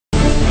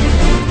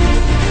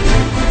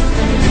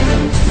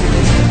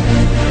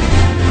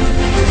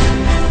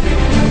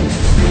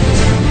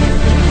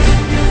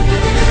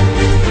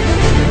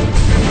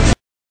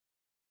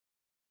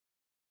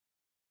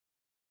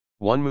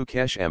1.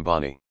 Mukesh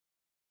Ambani.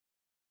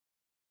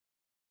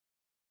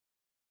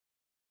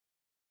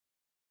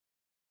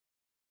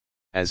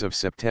 As of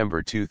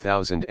September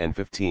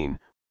 2015,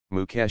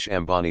 Mukesh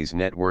Ambani's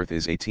net worth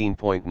is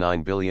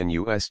 $18.9 billion.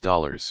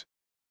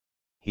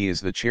 He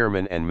is the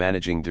chairman and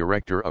managing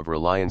director of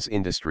Reliance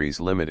Industries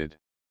Limited.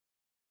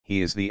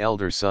 He is the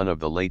elder son of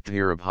the late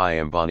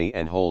Dhirubhai Ambani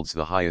and holds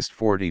the highest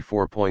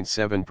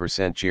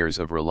 44.7% shares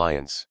of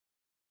Reliance.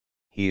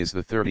 He is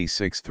the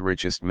 36th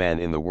richest man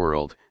in the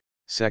world,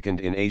 second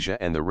in Asia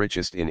and the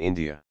richest in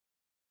India.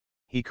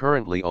 He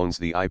currently owns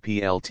the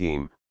IPL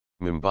team,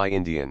 Mumbai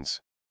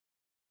Indians.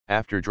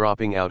 After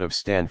dropping out of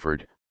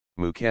Stanford,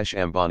 Mukesh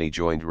Ambani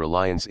joined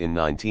Reliance in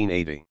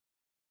 1980.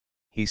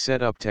 He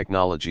set up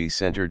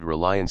technology-centered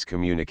Reliance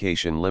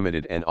Communication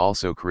Limited and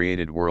also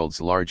created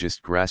world's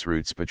largest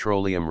grassroots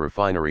petroleum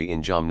refinery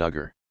in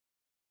Jamnagar.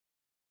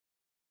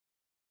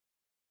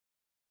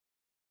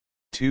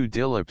 2.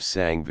 Dilip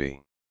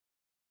Shanghvi.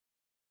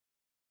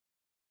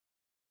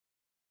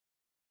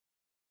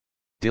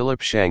 Dilip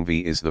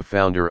Shanghvi is the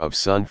founder of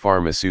Sun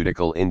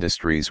Pharmaceutical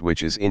Industries,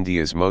 which is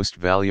India's most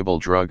valuable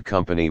drug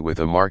company with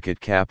a market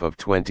cap of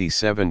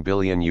 $27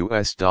 billion.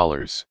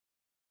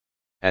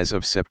 As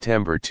of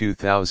September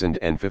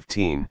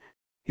 2015,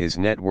 his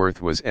net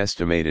worth was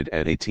estimated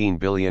at $18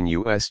 billion.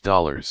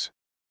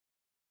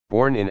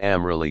 Born in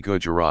Amreli,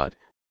 Gujarat,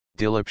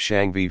 Dilip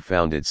Shanghvi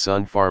founded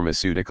Sun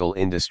Pharmaceutical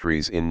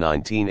Industries in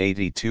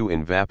 1982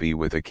 in Vapi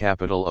with a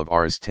capital of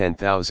Rs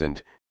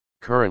 10,000.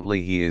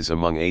 Currently he is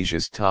among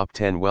Asia's top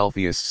 10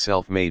 wealthiest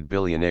self-made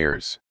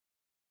billionaires.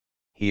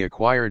 He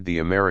acquired the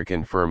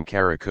American firm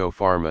Caraco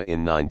Pharma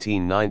in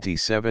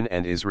 1997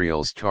 and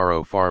Israel's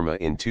Taro Pharma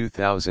in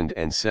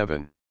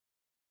 2007.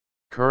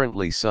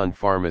 Currently Sun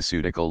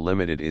Pharmaceutical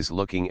Limited is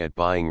looking at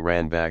buying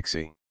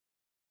Ranbaxy.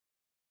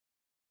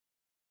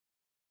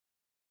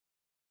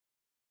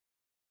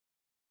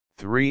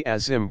 3.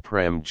 Azim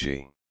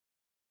Premji.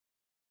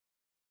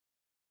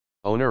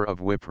 Owner of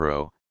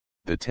Wipro,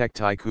 the tech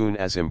tycoon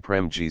Azim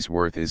Premji's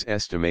worth is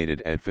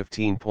estimated at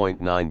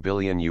 $15.9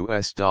 billion.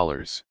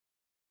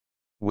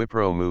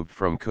 Wipro moved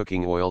from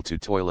cooking oil to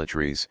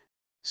toiletries,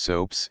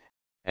 soaps,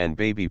 and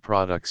baby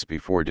products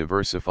before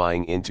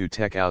diversifying into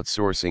tech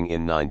outsourcing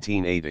in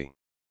 1980.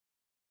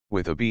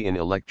 With a B in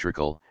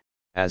electrical,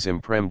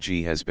 Azim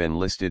Premji has been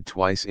listed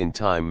twice in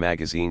Time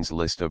magazine's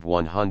list of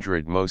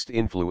 100 most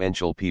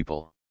influential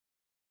people.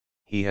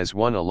 He has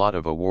won a lot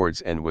of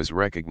awards and was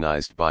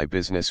recognized by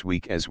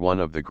Businessweek as one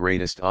of the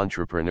greatest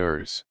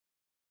entrepreneurs.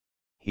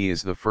 He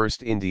is the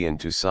first Indian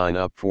to sign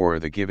up for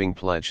the Giving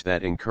Pledge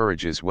that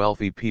encourages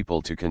wealthy people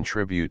to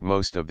contribute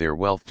most of their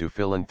wealth to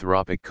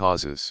philanthropic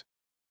causes.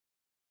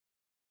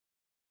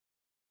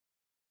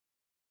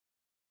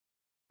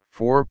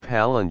 4.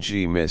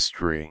 Palanji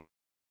Mistry.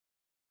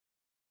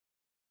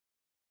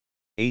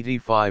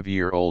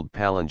 85-year-old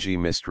Palanji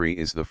Mistry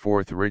is the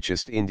fourth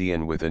richest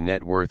Indian with a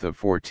net worth of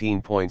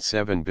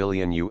 $14.7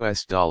 billion.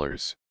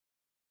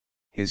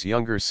 His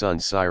younger son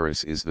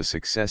Cyrus is the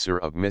successor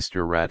of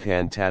Mr.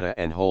 Ratan Tata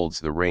and holds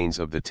the reins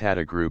of the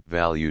Tata Group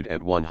valued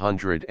at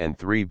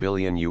 $103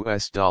 billion.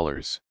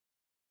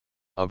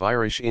 Of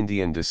Irish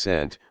Indian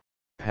descent,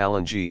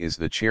 Palanji is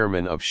the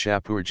chairman of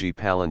Shapurji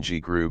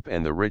Palanji Group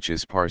and the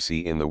richest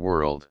Parsi in the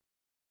world.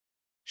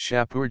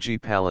 Shapurji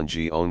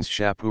Palanji owns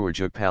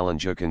Shapurji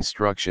Palanji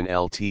Construction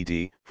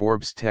Ltd,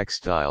 Forbes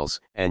Textiles,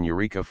 and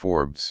Eureka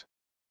Forbes.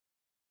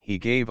 He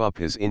gave up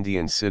his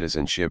Indian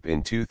citizenship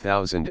in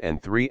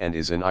 2003 and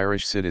is an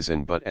Irish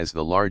citizen, but as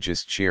the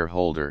largest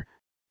shareholder,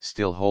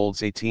 still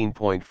holds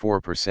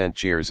 18.4%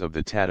 shares of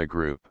the Tata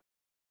Group.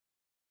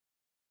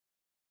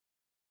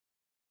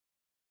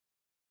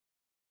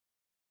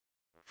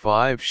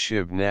 5.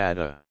 Shiv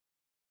Nadda.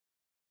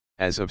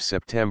 As of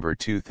September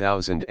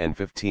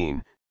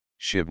 2015,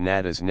 Shiv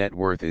Nadda's net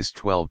worth is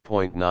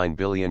 $12.9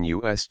 billion.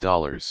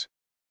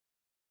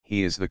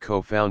 He is the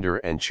co-founder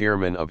and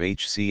chairman of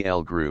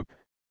HCL Group,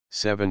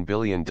 $7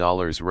 billion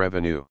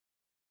revenue.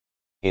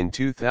 In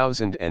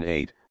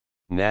 2008,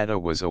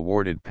 Nadda was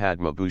awarded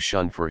Padma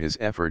Bhushan for his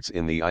efforts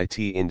in the IT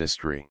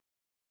industry.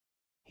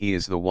 He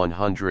is the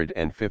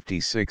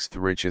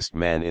 156th richest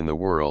man in the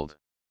world.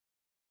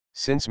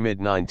 Since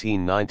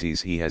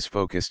mid-1990s he has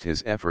focused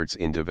his efforts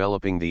in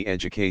developing the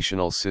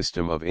educational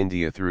system of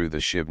India through the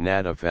Shiv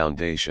Nadda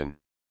Foundation.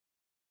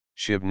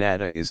 Shiv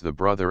Nadda is the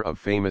brother of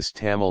famous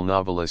Tamil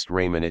novelist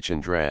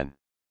Ramanachandran.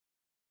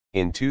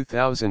 In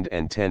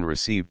 2010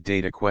 received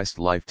DataQuest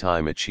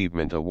Lifetime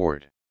Achievement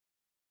Award.